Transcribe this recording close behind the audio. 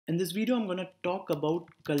In this video, I'm going to talk about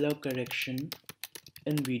color correction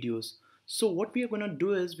in videos. So what we are going to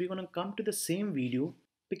do is we're going to come to the same video,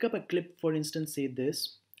 pick up a clip, for instance, say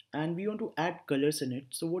this, and we want to add colors in it.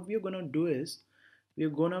 So what we are going to do is we're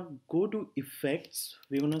going to go to effects,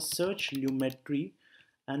 we're going to search lumetri,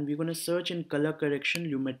 and we're going to search in color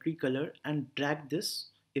correction, lumetri color, and drag this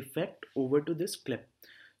effect over to this clip.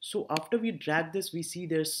 So after we drag this, we see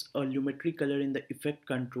there's a lumetri color in the effect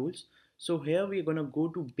controls. So here we're going to go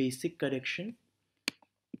to basic correction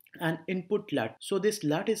and input LUT. So this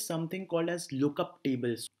LUT is something called as lookup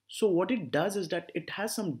tables. So what it does is that it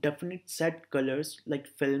has some definite set colors like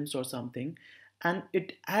films or something, and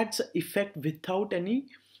it adds effect without any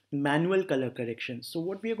manual color correction. So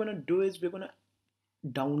what we are going to do is we're going to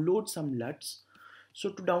download some LUTs.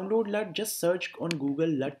 So to download LUT, just search on Google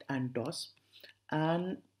LUT and TOS,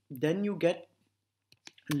 and then you get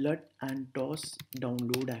LUT and TOS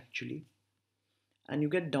download actually, and you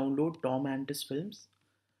get download Tom Antis films.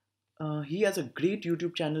 He has a great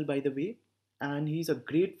YouTube channel, by the way, and he's a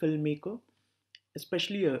great filmmaker,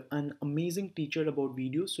 especially an amazing teacher about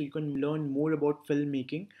videos. So you can learn more about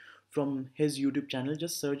filmmaking from his YouTube channel.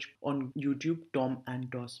 Just search on YouTube Tom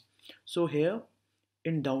Antos. So here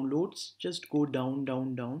in downloads, just go down,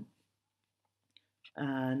 down, down,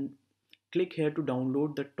 and click here to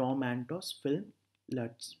download the Tom Antos film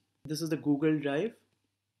LUTs. This is the Google Drive.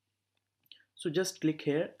 So just click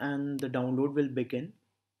here and the download will begin.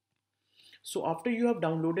 So after you have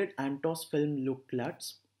downloaded Antos film look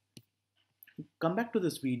LUTs, come back to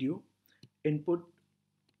this video,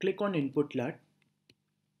 click on input LUT,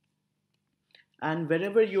 and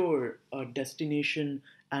wherever your destination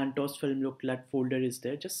Antos film look LUT folder is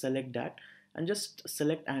there, just select that and just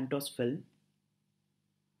select Antos film.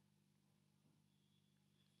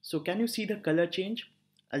 So can you see the color change?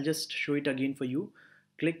 I'll just show it again for you.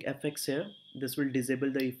 Click FX here. This will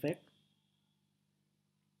disable the effect.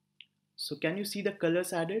 So can you see the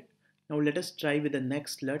colors added? Now let us try with the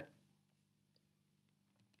next LUT,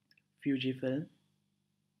 Fujifilm.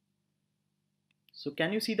 So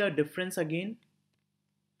can you see the difference again?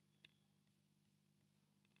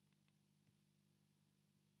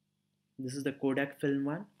 This is the Kodak film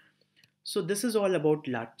one. So this is all about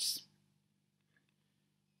LUTs.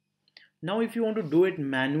 Now if you want to do it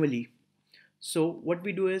manually, so what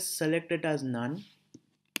we do is select it as none,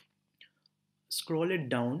 scroll it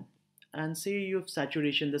down, and say you have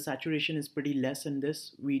saturation. The saturation is pretty less in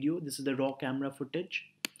this video. This is the raw camera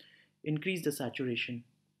footage. Increase the saturation.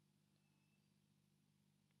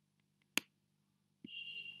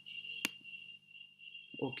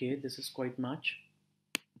 Okay, this is quite much.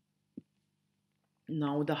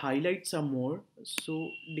 Now the highlights are more,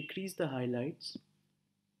 so decrease the highlights.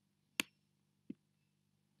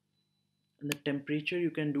 And the temperature you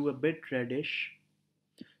can do a bit reddish.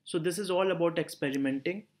 So this is all about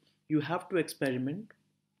experimenting. You have to experiment.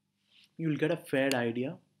 You'll get a fair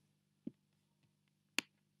idea.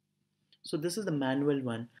 So this is the manual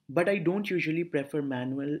one, but I don't usually prefer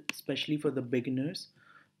manual, especially for the beginners,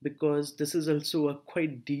 because this is also a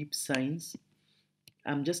quite deep science.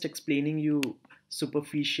 I'm just explaining you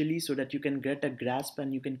superficially so that you can get a grasp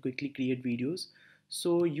and you can quickly create videos.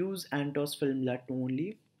 So use Antos Film LUT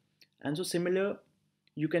only. And so similar,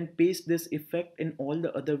 you can paste this effect in all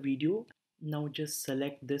the other video. Now just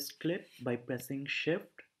select this clip by pressing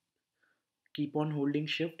Shift. Keep on holding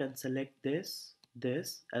Shift and select this,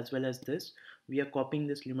 as well as this. We are copying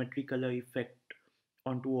this lumetri color effect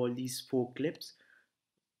onto all these 4 clips.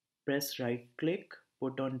 Press right click,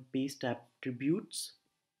 put on paste attributes.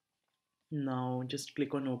 Now just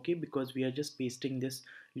click on OK because we are just pasting this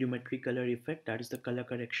lumetri color effect, that is the color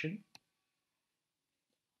correction.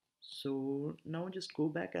 So now just go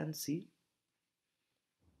back and see.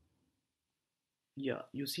 Yeah,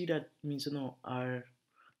 you see that means our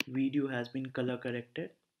video has been color corrected.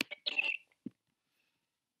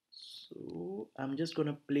 So I'm just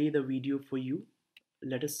gonna play the video for you.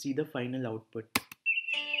 Let us see the final output.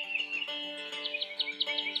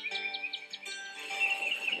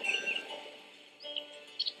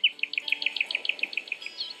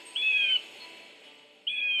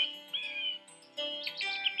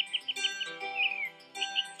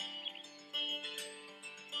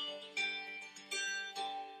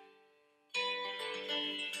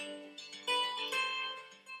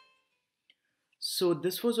 So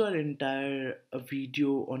this was our entire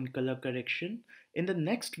video on color correction. In the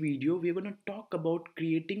next video, we're going to talk about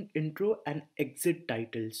creating intro and exit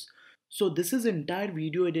titles. So this is entire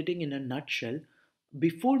video editing in a nutshell.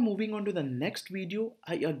 Before moving on to the next video,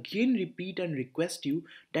 I again repeat and request you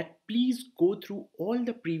that please go through all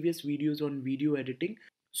the previous videos on video editing.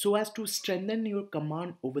 so as to strengthen your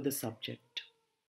command over the subject.